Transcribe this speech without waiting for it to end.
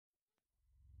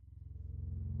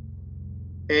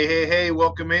Hey,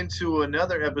 welcome into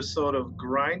another episode of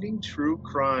Grinding True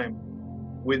Crime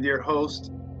with your host,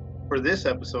 for this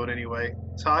episode anyway,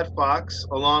 Todd Fox,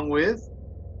 along with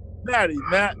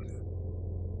Matt.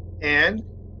 And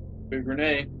Big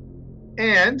Renee.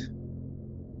 And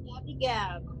Gabby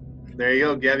Gab. There you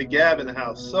go, Gabby Gab in the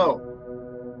house. So,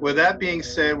 with that being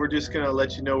said, we're just going to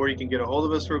let you know where you can get a hold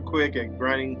of us real quick at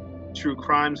Grinding True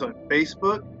Crimes on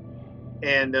Facebook.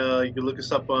 And you can look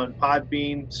us up on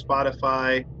Podbean,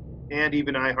 Spotify, and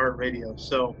even iHeartRadio.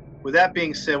 So with that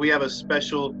being said, we have a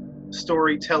special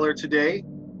storyteller today.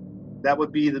 That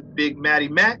would be the big Matty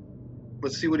Matt.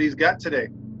 Let's see what he's got today.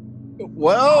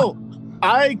 Well,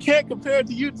 I can't compare it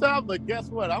to you, Tom, but guess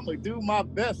what? I'm going to do my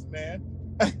best, man.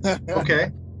 Okay.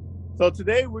 So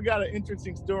today we got an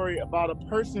interesting story about a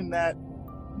person that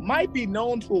might be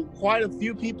known to quite a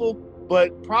few people,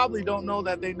 but probably don't know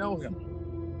that they know him.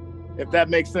 If that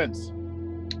makes sense.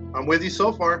 I'm with you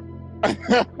so far.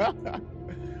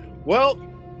 Well,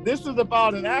 this is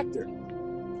about an actor.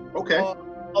 Okay.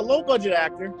 A low-budget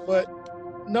actor, but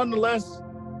nonetheless,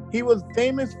 he was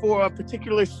famous for a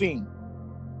particular scene.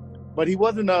 But he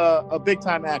wasn't a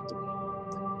big-time actor.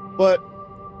 But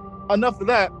enough of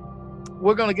that.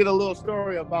 We're going to get a little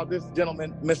story about this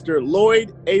gentleman, Mr.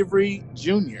 Lloyd Avery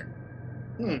Jr.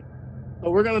 So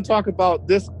we're going to talk about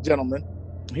this gentleman.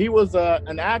 He was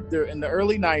an actor in the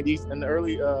early 90s and the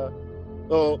early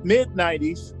mid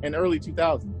 90s and early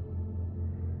 2000s.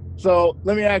 So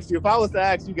let me ask you, if I was to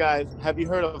ask you guys, have you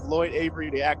heard of Lloyd Avery,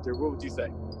 the actor? What would you say?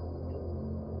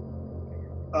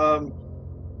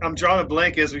 I'm drawing a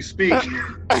blank as we speak.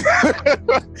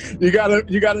 You got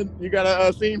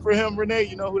a scene for him, Renee?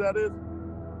 You know who that is?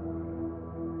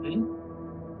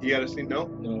 You got a scene?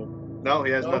 No,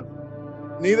 he has not.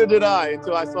 Neither did I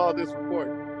until I saw this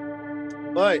report.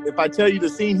 But if I tell you the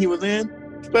scene he was in,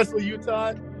 especially you,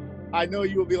 Todd, I know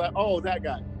you will be like, oh, that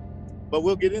guy. But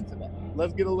we'll get into that.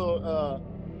 Let's get a little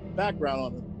background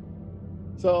on him.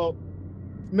 So,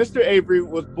 Mr. Avery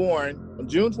was born on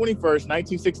June 21st,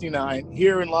 1969,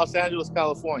 here in Los Angeles,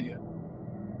 California.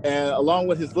 And along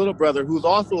with his little brother, who's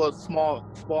also a small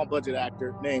budget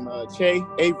actor named Che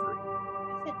Avery.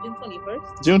 You said June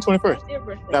 21st? June 21st. That's your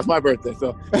birthday. That's my birthday,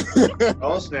 so.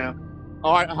 Oh, snap.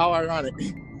 All right, how ironic.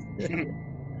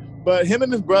 But him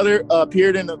and his brother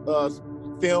appeared in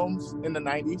films in the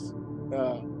 90s.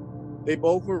 They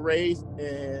both were raised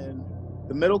in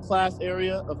the middle class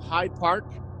area of Hyde Park.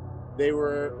 They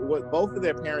were with both of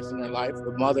their parents in their life,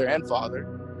 the mother and father.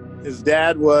 His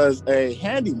dad was a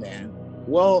handyman,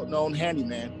 well-known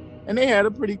handyman, and they had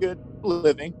a pretty good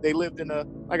living. They lived in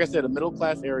like I said, a middle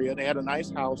class area. They had a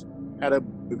nice house, had a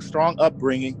strong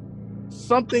upbringing,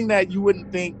 something that you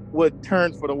wouldn't think would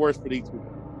turn for the worse for these people.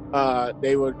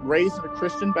 They were raised in a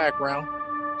Christian background,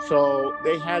 so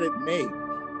they had it made.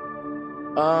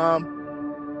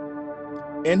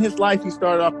 In his life, he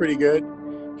started off pretty good.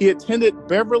 He attended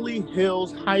Beverly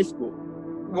Hills High School.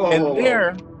 Whoa.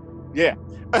 Yeah.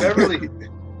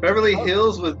 Beverly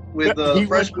Hills with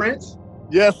Fresh Prince?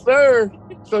 Yes, sir.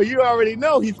 So you already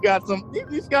know he's got some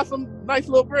nice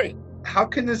little bread. How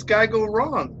can this guy go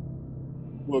wrong?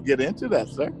 We'll get into that,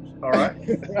 sir. All right.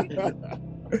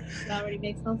 It already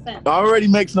makes no sense. Already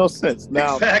makes no sense.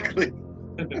 Now, exactly.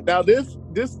 Now, this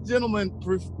gentleman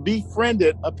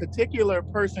befriended a particular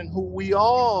person who we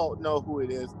all know who it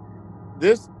is.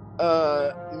 This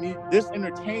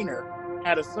entertainer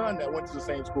had a son that went to the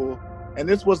same school, and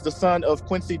this was the son of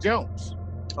Quincy Jones.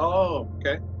 Oh,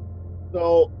 okay.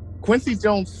 So Quincy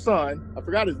Jones' son, I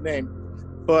forgot his name,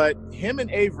 but him and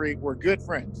Avery were good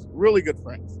friends, really good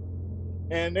friends.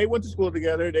 And they went to school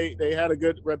together. They had a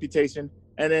good reputation.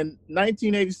 And in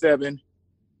 1987,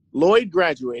 Lloyd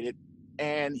graduated,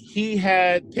 and he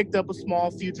had picked up a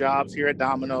few jobs here at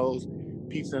Domino's,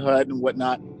 Pizza Hut, and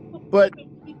whatnot. But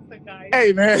Pizza guy.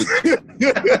 hey, man,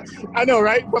 I know,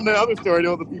 right? From the other story,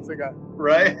 there was a pizza guy,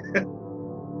 right?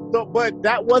 So, but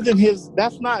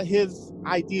that's not his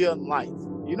idea in life.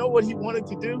 You know what he wanted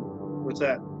to do? What's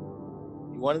that?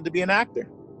 He wanted to be an actor.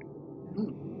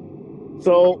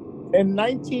 So in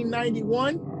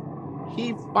 1991,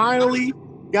 he finally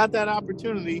got that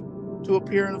opportunity to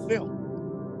appear in a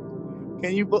film.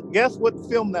 Can you guess what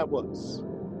film that was?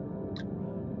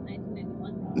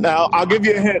 1991. Now, I'll give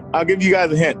you a hint. I'll give you guys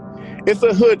a hint. It's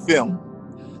a hood film.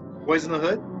 Boys in the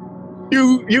Hood?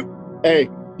 Hey,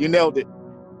 you nailed it.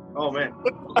 Oh, man.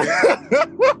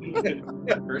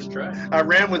 First try. I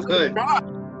ran with Hood.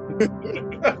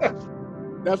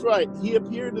 That's right. He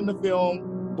appeared in the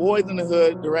film Boys in the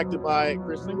Hood, directed by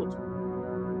Chris Singleton.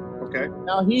 Okay.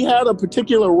 Now, he had a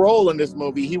particular role in this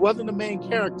movie. He wasn't the main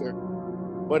character,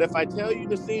 but if I tell you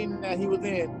the scene that he was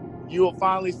in, you will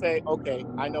finally say, okay,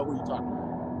 I know who you're talking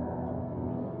about.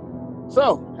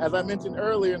 So, as I mentioned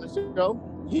earlier in the show,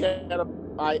 the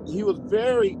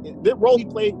role he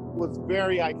played was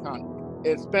very iconic,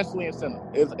 especially in cinema.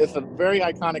 It's a very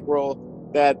iconic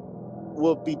role that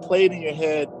will be played in your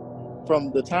head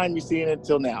from the time you see it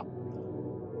till now.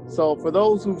 So, for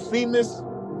those who've seen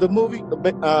the movie,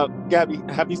 Gabby,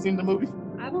 have you seen the movie?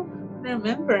 I don't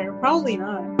remember. Probably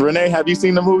not. Renee, have you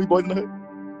seen the movie Boys in the Hood?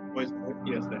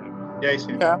 Yes, they have. Yeah, he's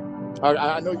seen it. Yeah,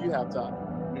 I know you have, Todd.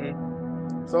 Mhm.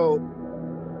 So,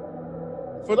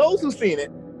 for those who've seen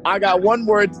it, I got one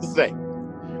word to say: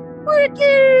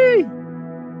 Ricky.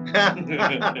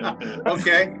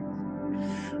 Okay.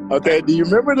 Okay, do you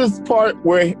remember this part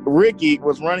where Ricky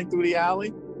was running through the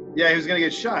alley? Yeah, he was gonna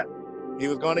get shot. He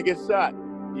was going to get shot.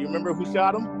 Do you remember who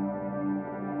shot him?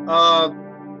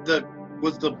 The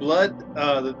blood,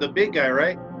 the big guy,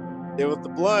 right? It was the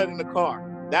blood in the car.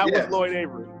 That Yeah. was Lloyd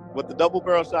Avery with the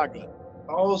double-barrel shotgun.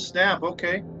 Oh snap!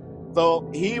 Okay. So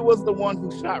he was the one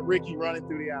who shot Ricky running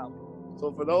through the alley.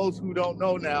 So for those who don't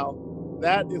know now,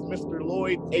 that is Mr.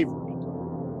 Lloyd Avery.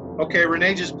 Okay,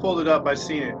 Renee just pulled it up. I've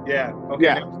seen it. Yeah.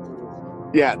 Okay.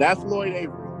 Yeah, that's Lloyd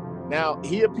Avery. Now,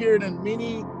 he appeared in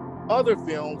many other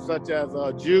films, such as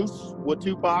Juice with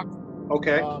Tupac.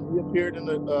 Okay. He appeared in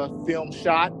the film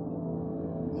Shot.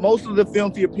 Most of the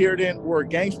films he appeared in were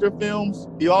gangster films.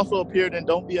 He also appeared in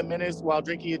Don't Be a Menace while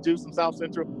drinking your juice in South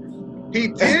Central. He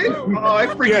did? Oh, I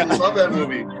freaking love that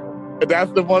movie.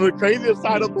 That's one of the craziest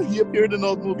titles, but he appeared in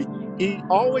those movies. He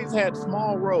always had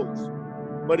small roles.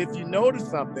 But if you notice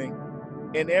something,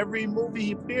 in every movie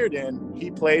he appeared in,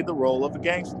 he played the role of a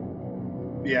gangster.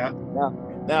 Yeah.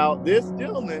 Now, this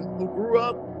gentleman who grew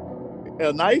up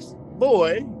a nice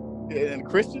boy in a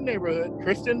Christian neighborhood,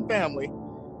 Christian family,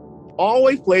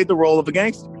 always played the role of a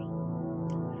gangster.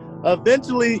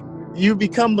 Eventually, you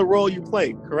become the role you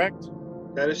play, correct?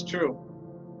 That is true.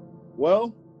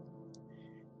 Well,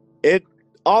 it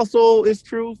also is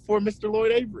true for Mr.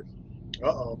 Lloyd Avery.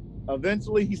 Uh-oh.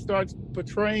 Eventually, he starts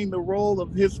portraying the role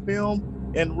of his film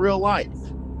in real life.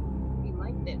 He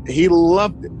liked it. He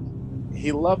loved it.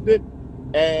 He loved it,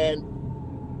 and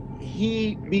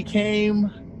he became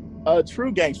a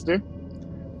true gangster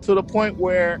to the point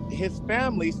where his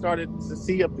family started to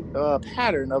see a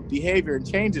pattern of behavior and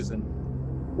changes in him,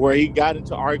 where he got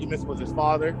into arguments with his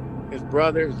father, his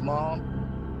brother, his mom,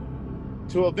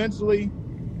 to eventually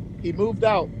he moved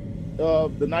out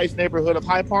of the nice neighborhood of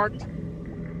Hyde Park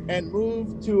and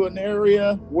moved to an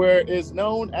area where it's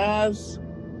known as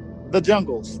the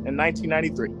Jungles in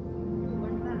 1993.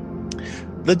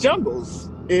 The Jungles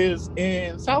is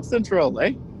in South Central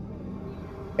LA,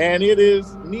 and it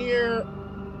is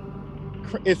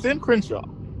it's in Crenshaw.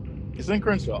 It's in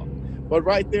Crenshaw, but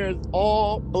right there is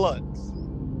all Bloods.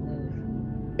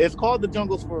 It's called the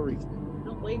Jungles for a reason.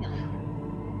 No way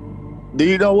now. Do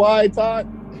you know why, Todd?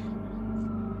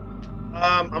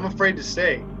 I'm afraid to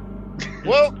say.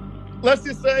 Well, let's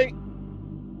just say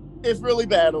it's really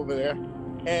bad over there.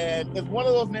 And it's one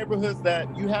of those neighborhoods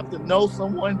that you have to know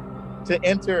someone to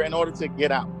enter in order to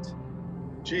get out.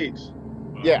 Jeez.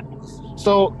 Yeah.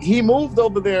 So he moved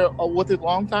over there with his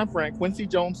longtime friend, Quincy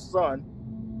Jones' son.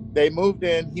 They moved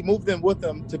in. He moved in with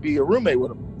them to be a roommate with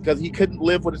him because he couldn't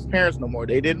live with his parents no more.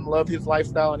 They didn't love his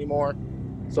lifestyle anymore.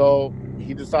 So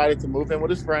he decided to move in with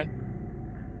his friend.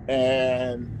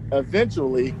 And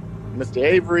eventually, Mr.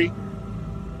 Avery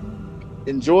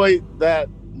enjoyed that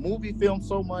movie film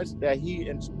so much that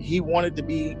he wanted to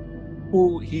be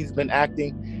who he's been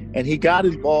acting, and he got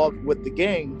involved with the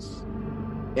gangs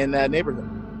in that neighborhood.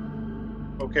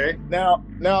 Okay. Now,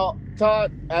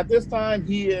 Todd, at this time,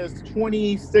 he is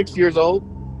 26 years old.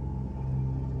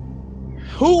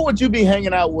 Who would you be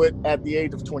hanging out with at the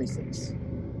age of 26?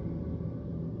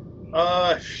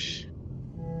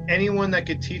 Anyone that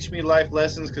could teach me life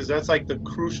lessons, because that's like the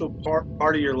crucial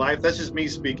part of your life. That's just me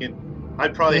speaking.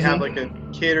 I'd probably have like a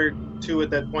kid or two at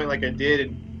that point, like I did,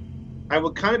 and I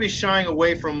would kind of be shying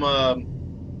away from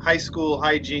high school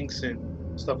hijinks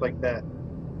and stuff like that.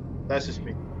 That's just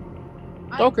me.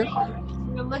 Okay.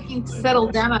 You're looking to settle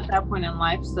down at that point in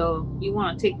life, so you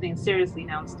want to take things seriously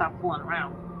now and stop fooling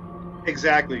around.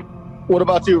 Exactly. What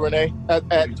about you, Renee? At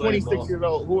Playing 26 ball. years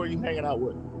old, who are you hanging out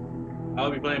with?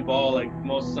 I'll be playing ball like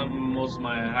most of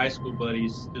my high school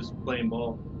buddies, just playing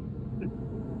ball.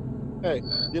 Hey,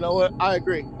 you know what? I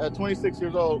agree. At 26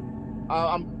 years old,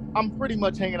 I'm pretty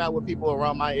much hanging out with people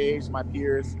around my age, my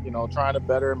peers. You know, trying to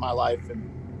better my life and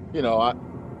I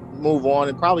move on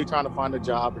and probably trying to find a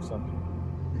job or something.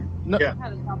 No, Yeah. I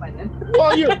had a job by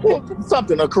then.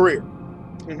 something, a career.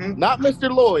 Mm-hmm. Not Mr.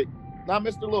 Lloyd.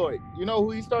 You know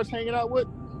who he starts hanging out with?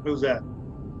 Who's that?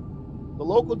 the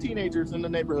local teenagers in the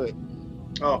neighborhood,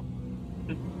 Oh,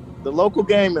 the local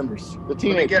gang members, the let me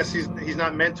teenagers. guess. He's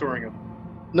not mentoring him.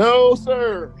 No,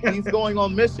 sir. He's going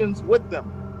on missions with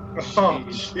them. Oh,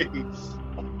 jeez.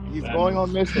 He's going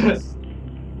on missions.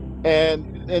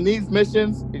 And these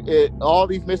missions, all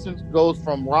these missions goes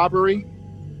from robbery,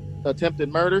 attempted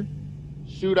murder,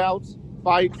 shootouts,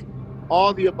 fights,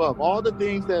 all the above, all the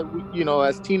things that we,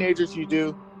 as teenagers you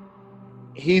do.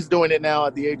 He's doing it now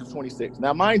at the age of 26.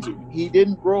 Now, mind you, he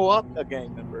didn't grow up a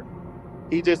gang member.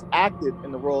 He just acted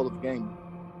in the role of a gang member.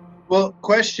 Well,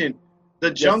 question: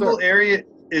 the jungle sir. area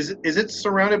is it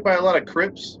surrounded by a lot of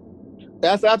Crips?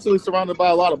 That's absolutely surrounded by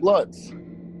a lot of Bloods.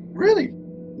 Really?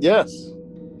 Yes.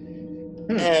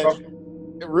 Oh,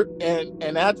 And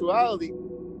in actuality,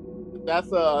 that's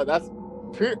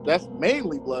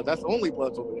mainly Blood. That's only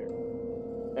Bloods over there.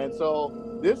 And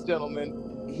so this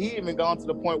gentleman, he even gone to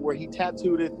the point where he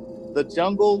tattooed the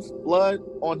jungle's blood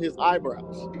on his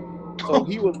eyebrows. So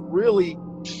he really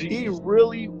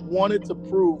wanted to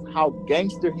prove how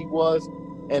gangster he was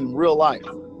in real life.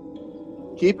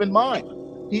 Keep in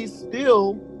mind, he's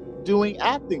still doing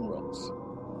acting roles.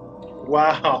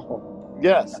 wow.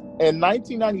 Yes. In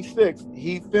 1996,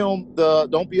 he filmed the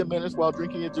Don't Be a Menace While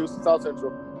Drinking Your Juice in South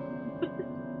Central.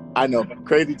 I know,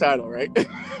 crazy title, right?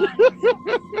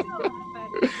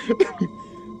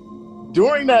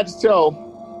 During that film,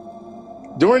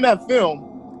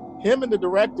 him and the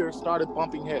director started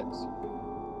bumping heads.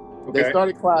 Okay. They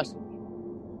started clashing.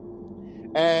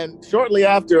 And shortly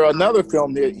after, another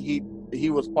film that he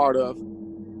was part of,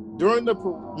 during the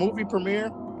movie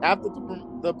premiere, after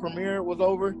the premiere was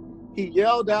over, he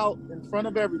yelled out in front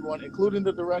of everyone, including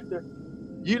the director,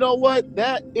 "You know what?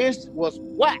 That ish was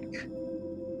whack."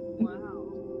 Wow.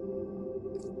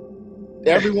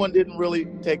 Everyone didn't really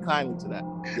take kindly to that.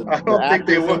 I don't think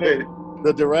they would.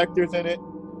 The director's in it.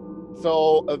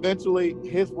 So eventually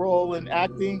his role in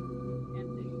acting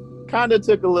kind of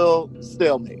took a little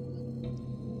stalemate.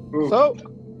 Ooh. So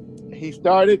he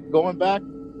started going back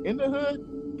in the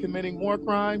hood, committing more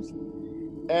crimes.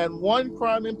 And one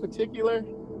crime in particular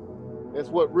is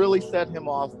what really set him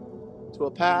off to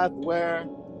a path where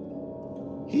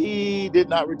he did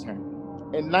not return.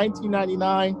 In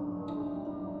 1999,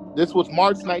 this was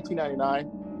March 1999,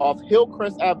 off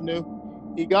Hillcrest Avenue,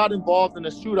 he got involved in a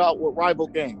shootout with rival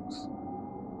gangs.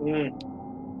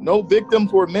 No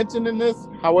victims were mentioned in this.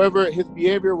 However, his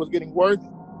behavior was getting worse.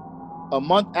 A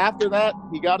month after that,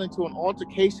 he got into an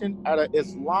altercation at an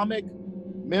Islamic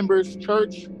members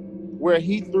church where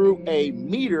he threw a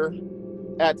meter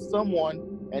at someone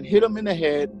and hit him in the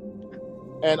head.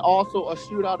 And also a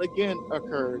shootout again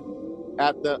occurred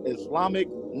at the Islamic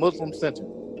Muslim Center.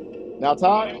 Now,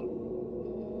 Todd,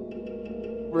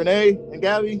 Renee, and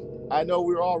Gabby, I know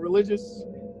we're all religious.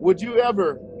 Would you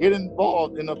ever get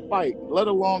involved in a fight, let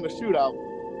alone a shootout,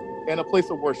 in a place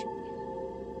of worship?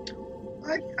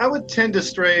 I would tend to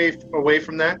stray away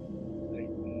from that.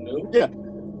 Nope. Yeah.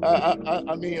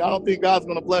 I mean, I don't think God's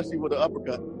going to bless you with an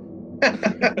uppercut.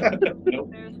 Nope.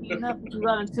 There's enough to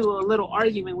run into a little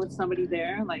argument with somebody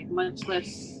there, like much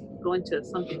less go into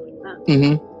something like that.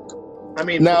 Mm-hmm. I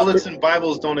mean, Now- bullets and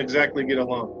Bibles don't exactly get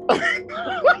along.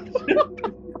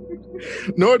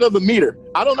 Nor does a meter.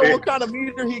 I don't know what kind of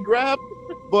meter he grabbed,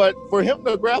 but for him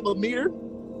to grab a meter,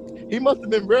 he must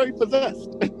have been very possessed.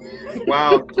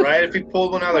 Wow, right? If he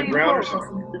pulled one out of the ground or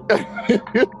something.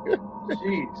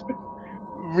 Jeez.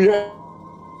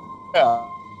 Yeah.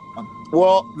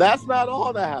 Well, that's not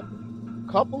all that happened.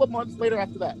 A couple of months later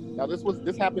after that. Now this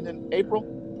happened in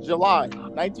July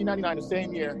 1999, the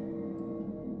same year.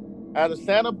 At a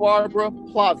Santa Barbara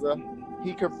Plaza,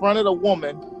 he confronted a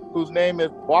woman whose name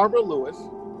is Barbara Lewis.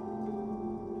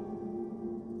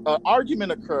 An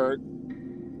argument occurred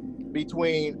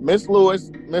between Miss Lewis,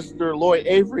 Mr. Lloyd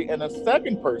Avery, and a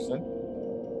second person,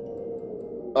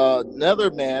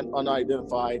 another man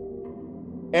unidentified,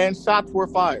 and shots were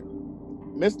fired.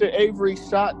 Mr. Avery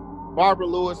shot Barbara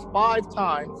Lewis 5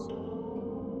 times,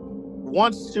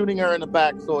 once shooting her in the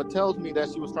back, so it tells me that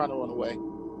she was trying to run away.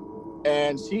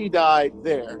 And she died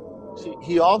there.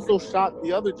 He also shot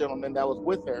the other gentleman that was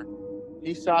with her.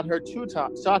 He shot him 2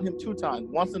 times,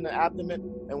 once in the abdomen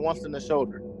and once in the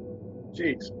shoulder.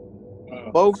 Jeez.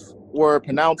 Both were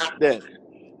pronounced dead.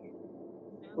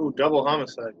 Ooh, double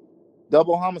homicide.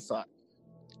 Double homicide.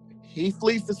 He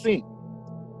flees the scene.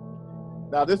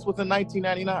 Now, this was in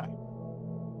 1999.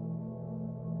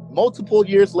 Multiple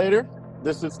years later,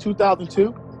 this is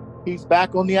 2002, he's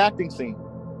back on the acting scene.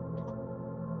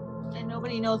 And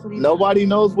nobody knows what he's Nobody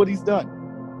knows what he's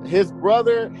done. His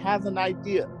brother has an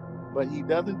idea, but he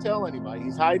doesn't tell anybody.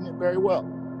 He's hiding it very well.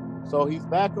 So he's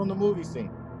back on the movie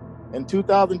scene. In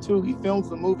 2002, he films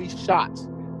the movie Shot.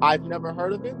 I've never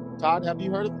heard of it. Todd, have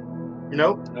you heard of it?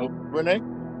 Nope. Renee?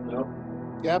 Nope.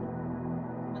 Yeah.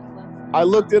 I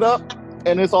looked it up,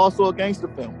 and it's also a gangster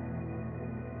film.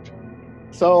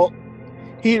 So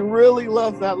he really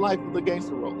loves that life of the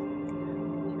gangster role.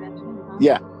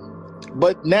 Yeah.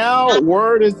 But now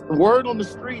word on the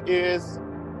street is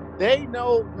they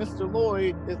know Mr.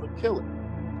 Lloyd is a killer.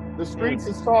 The streets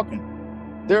is talking.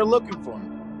 They're looking for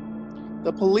him.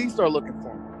 The police are looking for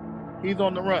him. He's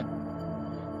on the run.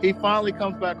 He finally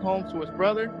comes back home to his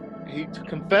brother. He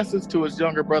confesses to his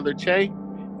younger brother, Che,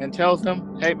 and tells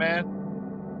him, hey, man,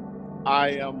 I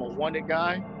am a wanted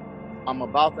guy. I'm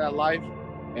about that life.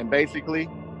 And basically,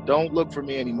 don't look for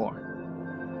me anymore.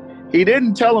 He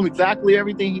didn't tell him exactly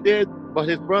everything he did, but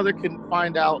his brother can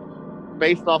find out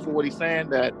based off of what he's saying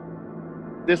that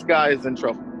this guy is in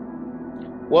trouble.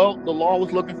 Well, the law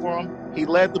was looking for him. He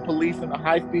led the police in a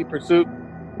high-speed pursuit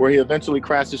where he eventually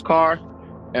crashed his car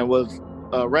and was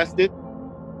arrested.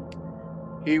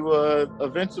 He was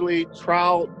eventually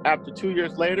trialed after 2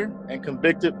 years later and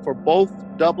convicted for both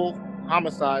double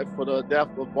homicide for the death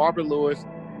of Barbara Lewis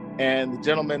and the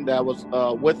gentleman that was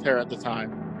with her at the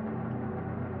time.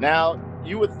 Now,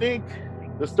 you would think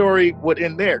the story would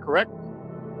end there, correct?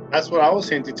 That's what I was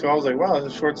hinting to. I was like, wow,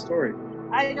 that's a short story.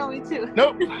 I know, me too.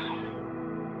 Nope.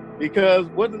 Because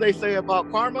what do they say about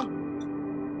karma?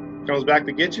 Comes back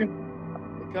to get you?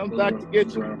 It comes back to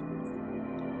get you.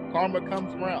 Karma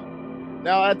comes around.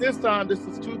 Now, at this time, this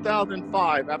is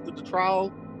 2005. After the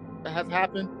trial has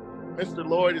happened, Mr.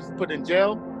 Lloyd is put in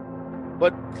jail.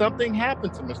 But something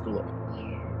happened to Mr. Lloyd.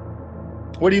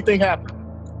 What do you think happened?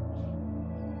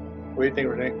 What do you think,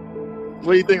 Renee?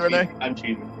 What do you think, Renee? I'm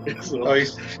cheating. Oh,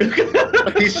 he's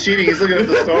he's cheating. He's looking at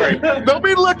the story. Don't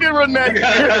be looking, Renee.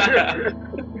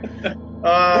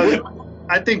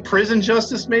 I think prison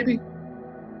justice, maybe.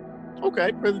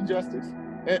 Okay, prison justice.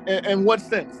 In what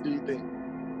sense do you think?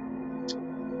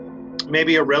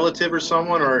 Maybe a relative or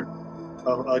someone, or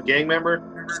a gang member.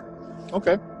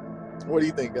 Okay. What do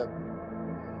you think, Gavin?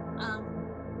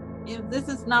 If this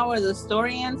is not where the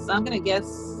story ends, I'm gonna guess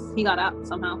he got out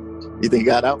somehow. You think he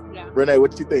got out? Yeah. Renee,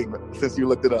 what you think since you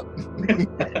looked it up?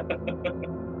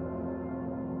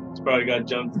 He's probably got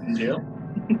jumped in jail.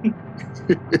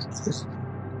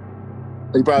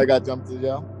 He probably got jumped to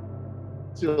jail.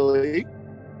 Chili.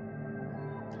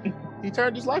 He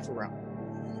turned his life around.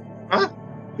 Huh?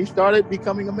 He started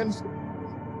becoming a minister.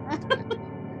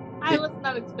 I was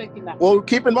not expecting that. Well,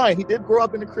 keep in mind, he did grow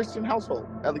up in a Christian household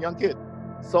as a young kid.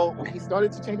 So he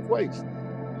started to change his ways.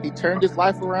 He turned his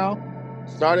life around,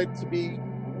 started to be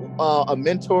a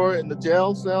mentor in the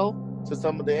jail cell to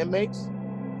some of the inmates.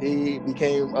 He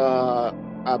became,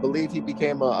 I believe he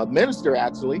became a minister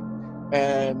actually,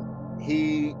 and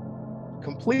he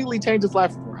completely changed his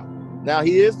life around. Now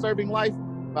he is serving life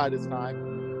by this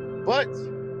time, but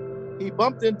he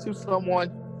bumped into someone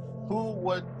who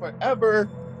would forever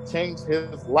change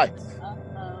his life.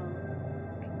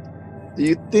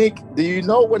 Do you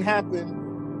know what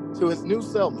happened to his new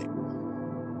cellmate?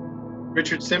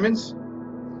 Richard Simmons?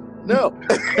 No.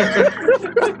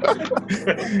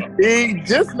 He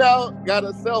just now got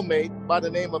a cellmate by the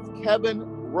name of Kevin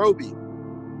Roby.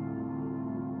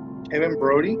 Kevin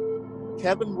Brody?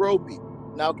 Kevin Roby.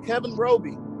 Now, Kevin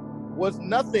Roby was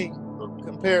nothing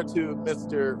compared to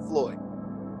Mr. Lloyd,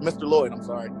 I'm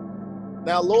sorry.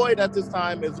 Now, Lloyd at this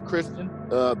time is a Christian.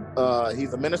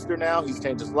 He's a minister now. He's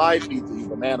changed his life. He's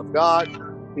a man of God.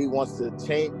 He wants to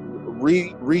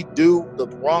redo the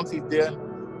wrongs he did,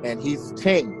 and he's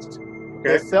changed.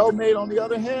 Okay. His cellmate, on the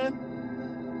other hand,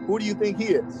 who do you think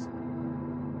he is?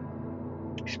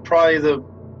 He's probably the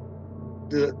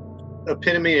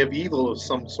epitome of evil of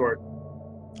some sort.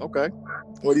 Okay.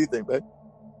 What do you think, babe?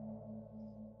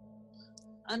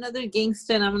 Another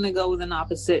gangster, and I'm gonna go with an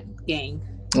opposite gang.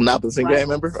 An opposite gang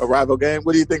member, a rival gang.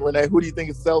 What do you think, Renee? Who do you think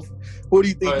his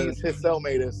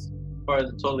cellmate is? Probably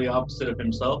the totally opposite of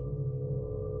himself.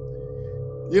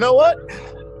 You know what?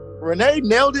 Renee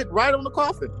nailed it right on the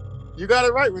coffin. You got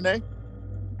it right, Renee.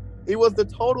 He was the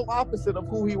total opposite of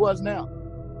who he was now.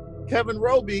 Kevin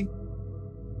Roby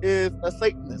is a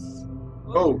Satanist.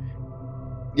 Oh.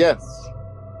 Yes.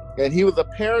 And he was a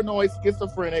paranoid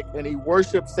schizophrenic, and he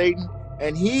worshiped Satan,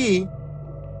 and he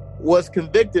was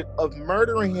convicted of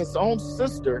murdering his own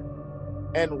sister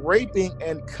and raping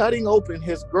and cutting open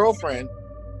his girlfriend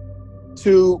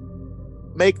to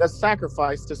make a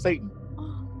sacrifice to Satan.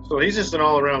 So he's just an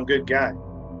all-around good guy.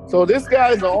 So this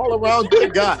guy is an all-around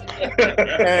good guy.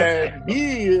 And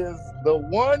he is the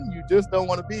one you just don't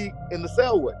want to be in the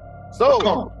cell with. So,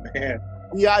 Oh, man.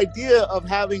 the idea of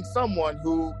having someone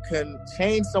who can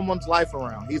change someone's life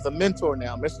around. He's a mentor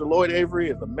now. Mr. Lloyd Avery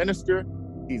is a minister.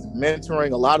 He's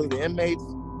mentoring a lot of the inmates.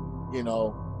 You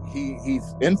know,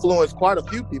 he's influenced quite a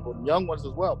few people, young ones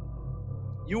as well.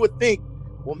 You would think,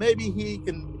 well, maybe he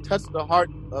can touch the heart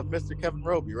of Mr. Kevin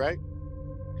Roby, right?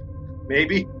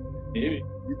 Maybe.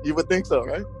 You would think so,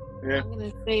 right? Yeah. I'm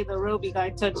gonna say the Roby guy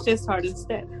touched his heart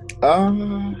instead.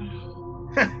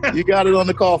 You got it on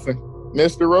the coffin.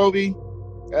 Mr. Roby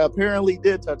apparently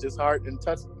did touch his heart and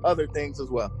touched other things as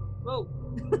well. Whoa.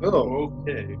 Oh.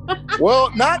 Okay. Well,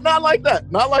 not like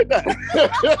that. Not like that.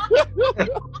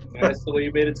 That's the way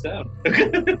you made it sound.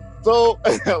 So,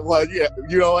 well, yeah,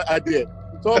 you know what? I did.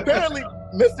 So apparently,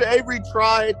 Mr. Avery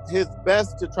tried his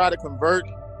best to try to convert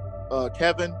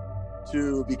Kevin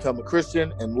to become a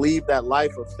Christian and leave that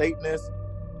life of Satanist.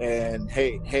 And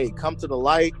hey, come to the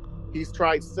light. He's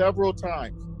tried several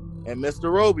times. And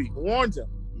Mr. Roby warned him.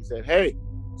 He said, hey,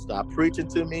 stop preaching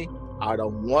to me. I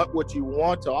don't want what you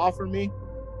want to offer me.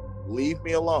 Leave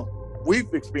me alone.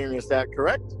 We've experienced that,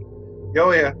 correct?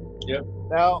 Oh, yeah.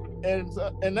 Now,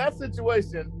 in that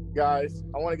situation, guys,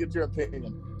 I want to get your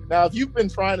opinion. Now, if you've been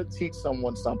trying to teach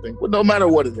someone something, well, no matter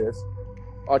what it is,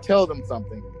 or tell them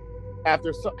something,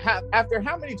 after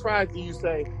how many tries do you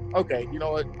say, okay, you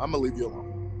know what, I'm going to leave you alone?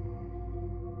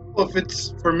 Well, if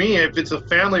it's a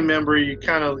family member, you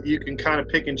can kind of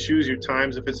pick and choose your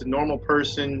times. If it's a normal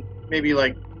person, maybe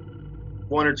like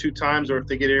 1 or 2 times, or if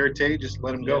they get irritated, just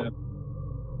let them go.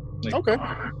 Like, Okay.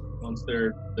 Once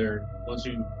once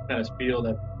you kind of feel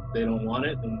that they don't want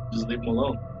it, then just leave them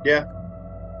alone. Yeah.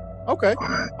 Okay.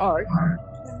 All right.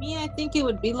 For me, I think it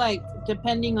would be like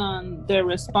depending on their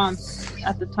response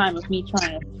at the time of me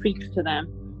trying to preach to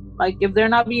them. Like if they're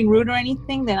not being rude or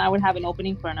anything, then I would have an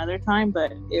opening for another time.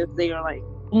 But if they are like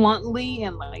bluntly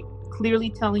and like clearly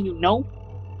telling you no,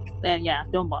 then yeah,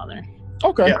 don't bother.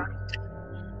 Okay. Yeah.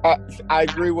 I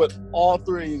agree with all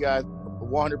three of you guys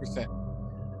 100%.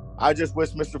 I just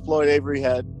wish Mr. Floyd Avery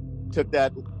had took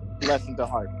that lesson to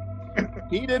heart.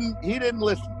 He didn't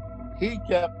listen. He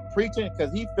kept preaching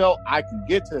because he felt I can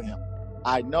get to him.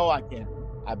 I know I can.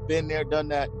 I've been there, done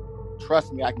that.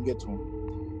 Trust me, I can get to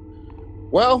him.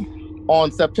 Well,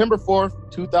 on September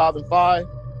 4th, 2005,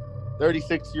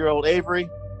 36-year-old Avery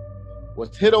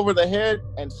was hit over the head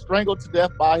and strangled to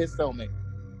death by his cellmate,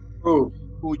 Ooh.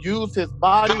 who used his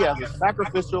body as a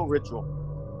sacrificial ritual.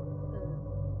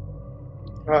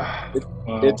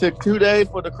 It took 2 days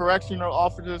for the correctional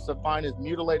officers to find his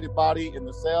mutilated body in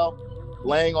the cell,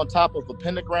 laying on top of a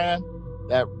pentagram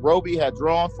that Roby had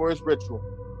drawn for his ritual.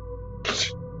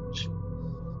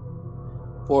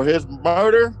 For his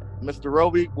murder, Mr.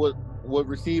 Roby would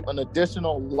receive an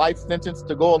additional life sentence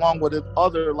to go along with his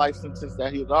other life sentence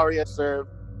that he had already served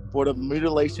for the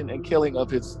mutilation and killing of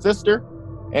his sister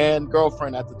and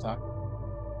girlfriend at the time.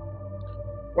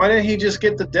 Why didn't he just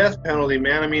get the death penalty,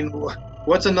 man? I mean,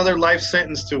 what's another life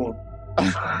sentence to him?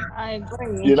 I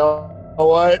agree. You know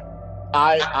what?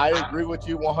 I agree with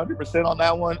you 100% on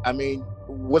that one. I mean,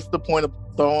 what's the point of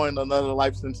throwing another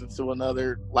life sentence to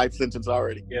another life sentence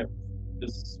already? Yeah,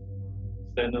 just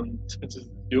send them, just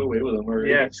do away with them. Or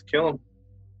Yeah, just kill him.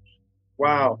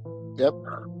 Wow. Yep.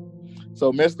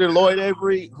 So Mr. Lloyd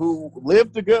Avery, who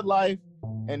lived a good life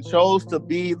and chose to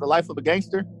be the life of a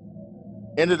gangster,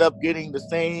 ended up getting the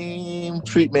same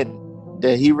treatment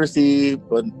that he received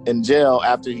but in jail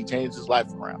after he changed his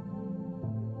life around.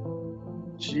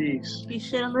 Jeez. He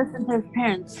should have listened to his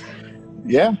parents.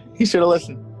 Yeah, he should have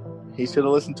listened. He should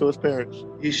have listened to his parents.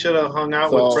 He should have hung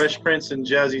out with Fresh Prince and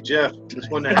Jazzy Jeff. This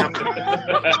wouldn't have happened.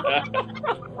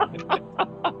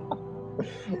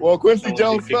 Well, Quincy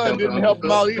Jones' son didn't help him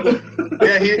out either.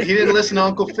 Yeah, he didn't listen to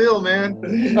Uncle Phil, man.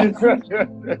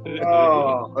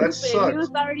 Oh, that If sucks. he was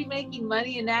already making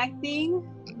money in acting,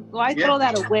 why throw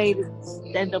that away to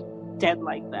end up dead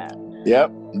like that?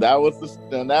 Yep,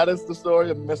 that is the story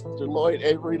of Mr. Lloyd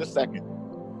Avery II.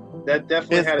 That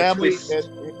definitely His had family, a twist.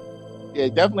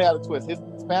 it definitely had a twist. His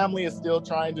family is still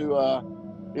trying to,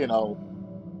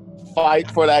 fight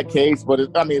for that case, but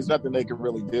it's nothing they can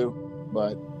really do.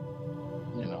 But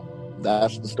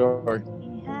that's the story.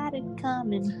 He had it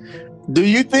coming. Do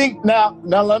you think now?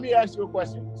 Let me ask you a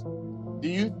question. Do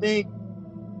you think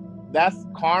that's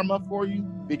karma for you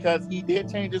because he did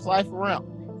change his life around?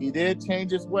 He did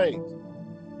change his ways.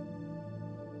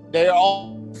 They're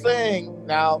all saying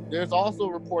now. There's also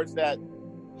reports that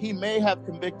he may have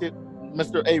convicted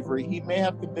Mr. Avery. He may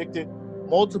have convicted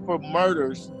multiple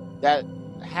murders that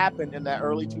happened in that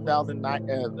early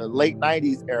 2009, late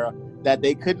 90s era that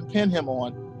they couldn't pin him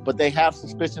on, but they have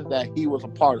suspicions that he was a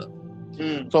part of.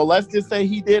 So let's just say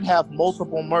he did have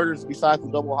multiple murders besides the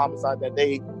double homicide that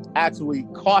they actually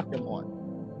caught him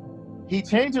on. He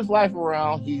changed his life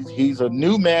around. He's a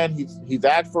new man. He's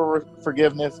asked for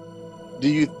forgiveness. Do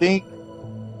you think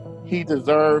he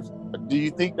deserves? Do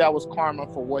you think that was karma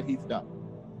for what he's done,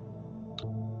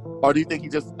 or do you think he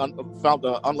just found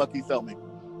the unlucky cellmate?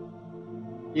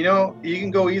 You know, you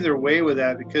can go either way with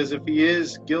that, because if he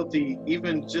is guilty,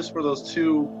 even just for those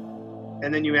two,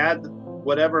 and then you add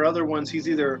whatever other ones he's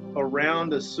either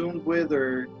around, assumed with,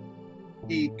 or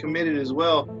he committed as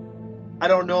well, I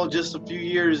don't know, just a few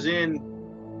years in,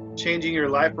 changing your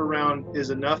life around is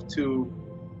enough to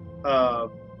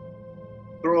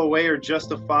throw away or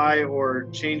justify or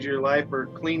change your life or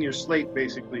clean your slate,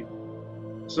 basically.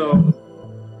 So,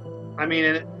 I mean,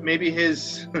 and maybe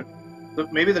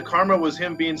maybe the karma was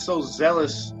him being so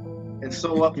zealous and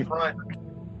so upfront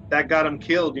that got him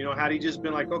killed. You know, had he just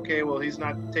been like, okay, well, he's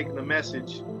not taking the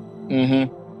message,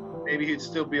 maybe he'd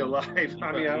still be alive.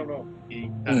 I mean, I don't know. He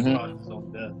kind of caused his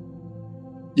own death.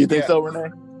 You think so,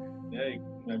 Renee?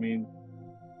 Yeah, I mean,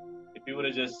 if he would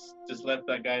have just left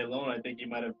that guy alone, I think he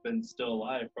might have been still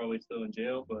alive, probably still in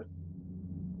jail, but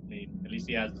I mean, at least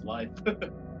he has his life.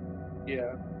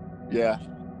 Yeah. Yeah.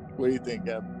 What do you think,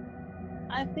 Gab?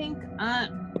 I think I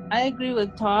agree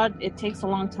with Todd. It takes a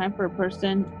long time for a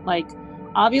person. Like,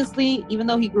 obviously, even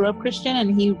though he grew up Christian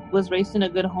and he was raised in a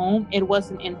good home, it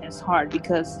wasn't in his heart,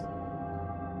 because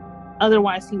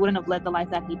otherwise he wouldn't have led the life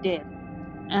that he did.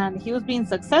 And he was being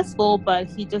successful, but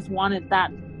he just wanted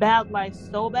that bad life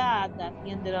so bad that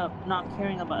he ended up not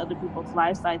caring about other people's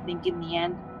lives. I think in the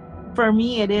end, for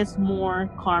me, it is more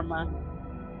karma.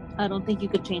 I don't think you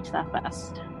could change that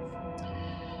fast.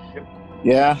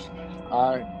 Yeah,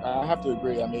 I have to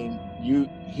agree. I mean,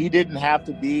 he didn't have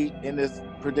to be in this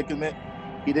predicament.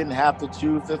 He didn't have to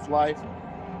choose this life.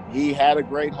 He had a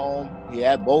great home. He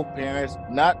had both parents.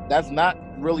 That's not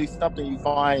really something you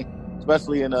find,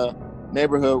 especially in a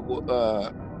neighborhood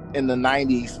in the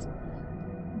 90s,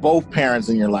 both parents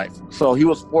in your life. So he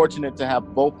was fortunate to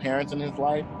have both parents in his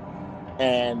life.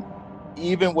 And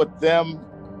even with them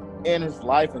in his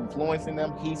life influencing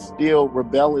them, he still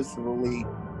rebelliously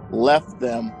left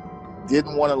them,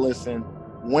 didn't want to listen,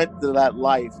 went to that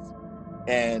life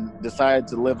and decided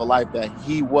to live a life that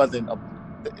he wasn't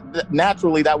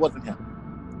naturally, that wasn't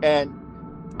him. And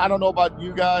I don't know about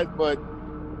you guys, but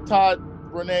Todd,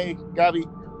 Renee, Gabi,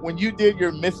 when you did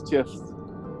your mischiefs,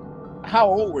 how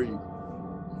old were you?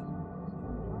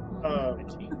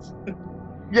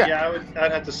 Yeah,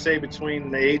 I'd have to say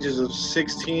between the ages of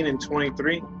 16 and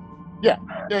 23. Yeah.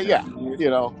 You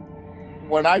know,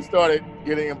 when I started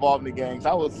getting involved in the gangs,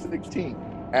 I was 16,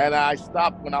 and I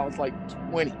stopped when I was like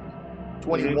 20,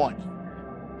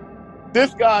 21.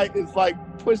 This guy is like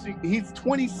he's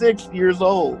 26 years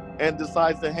old and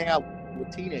decides to hang out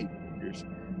with teenagers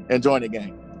and join a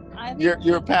gang.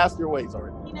 You're past your ways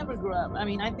already. He never grew up. I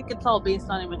mean, I think it's all based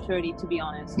on immaturity, to be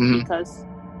honest, because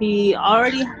he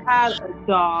already had a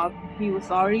job. He was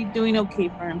already doing okay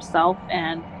for himself,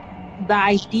 and the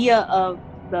idea of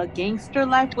the gangster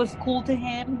life was cool to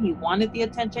him. He wanted the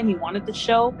attention. He wanted the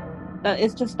show.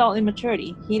 It's just all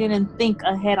immaturity. He didn't think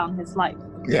ahead on his life.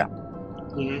 Yeah.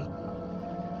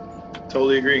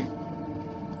 Totally agree.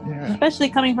 Yeah. Especially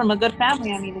coming from a good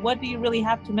family. I mean, what do you really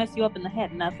have to mess you up in the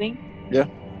head? Nothing. Yeah.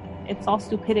 It's all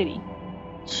stupidity.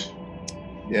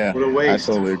 Yeah. What a waste.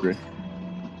 I totally agree.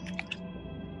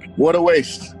 What a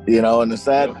waste. You know, and a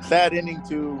sad ending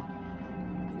to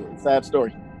a sad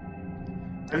story.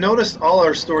 I noticed all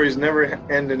our stories never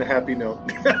end in a happy note.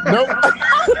 Nope.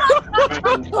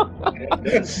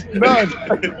 None.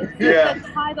 Yeah.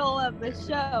 The title of the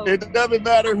show. It doesn't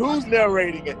matter who's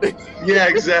narrating it. Yeah,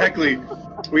 exactly.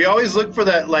 We always look for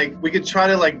that, like, we could try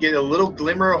to, like, get a little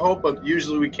glimmer of hope, but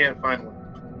usually we can't find one.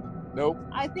 Nope.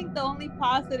 I think the only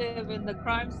positive in the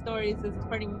crime stories is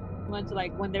pretty much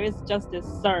like when there is justice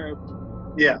served.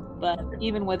 Yeah. But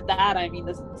even with that, I mean,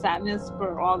 the sadness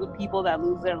for all the people that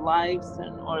lose their lives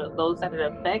or those that it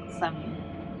affects, I mean,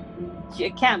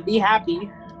 you can't be happy.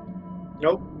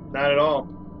 Nope, not at all.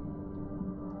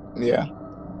 Yeah.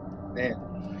 Man.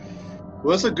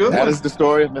 Well, it's a good one. That is the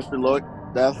story of Mr. Lloyd.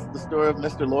 That's the story of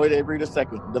Mr. Lloyd Avery II,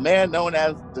 the man known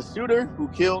as the shooter who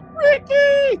killed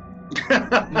Ricky.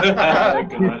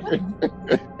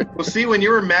 Well, see, when you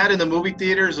were mad in the movie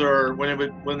theaters, or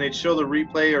when they'd show the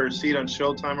replay or see it on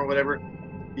Showtime or whatever,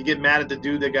 you get mad at the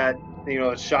dude that got,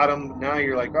 shot him. Now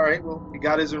you're like, all right, well, he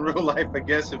got his in real life, I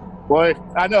guess. Boy,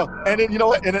 I know. And then, you know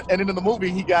what? And then in the movie,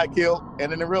 he got killed, and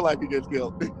then in real life, he gets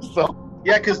killed. So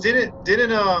yeah, because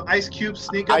didn't Ice Cube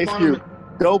sneak up on him?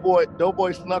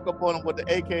 Doughboy snuck up on him with the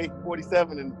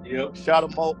AK-47 and shot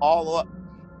him all up.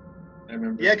 I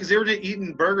remember. Yeah, because they were just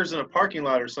eating burgers in a parking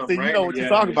lot or something, See, right? you know what Yeah, you're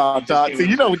talking about, just Todd. See,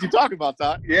 you know what you're talking about,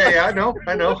 Todd. Yeah, I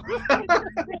know.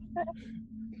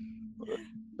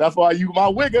 That's why you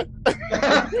my wigger.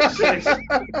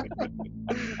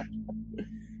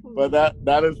 But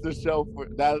that is the show for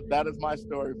that. That is my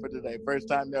story for today. First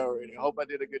time narrating. Hope I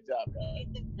did a good job, guys.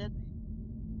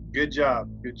 Good job.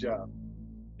 Good job.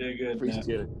 They're good.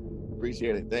 Appreciate it.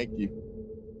 Appreciate it. Thank you.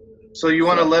 So you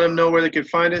want to let them know where they can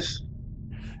find us?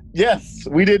 Yes,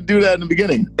 we did do that in the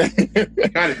beginning.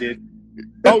 Kind of did.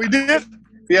 Oh, we did?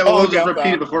 Yeah, but we'll okay, just I'm repeat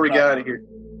sorry. it before we get out of here.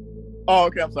 Oh,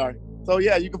 okay. I'm sorry. So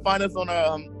yeah, you can find us on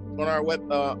our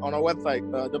website,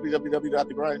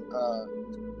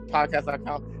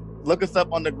 www.thegrindpodcast.com. Look us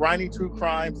up on the Grinding True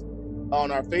Crimes on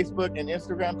our Facebook and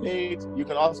Instagram page. You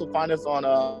can also find us on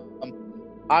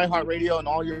iHeartRadio and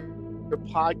all your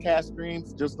podcast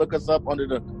streams. Just look us up under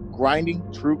the Grinding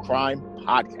True Crime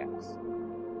Podcast.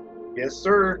 Yes,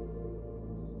 sir.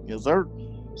 Yes, sir.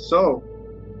 So,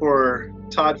 for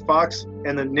Todd Fox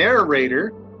and the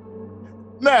narrator,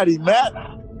 Maddie, Matt.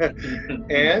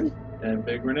 and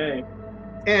Big Renee.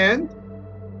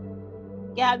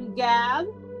 Gabby Gab.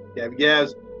 Gabby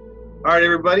Gabs. All right,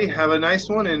 everybody, have a nice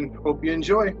one and hope you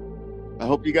enjoy. I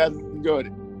hope you guys enjoyed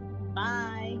it. Bye.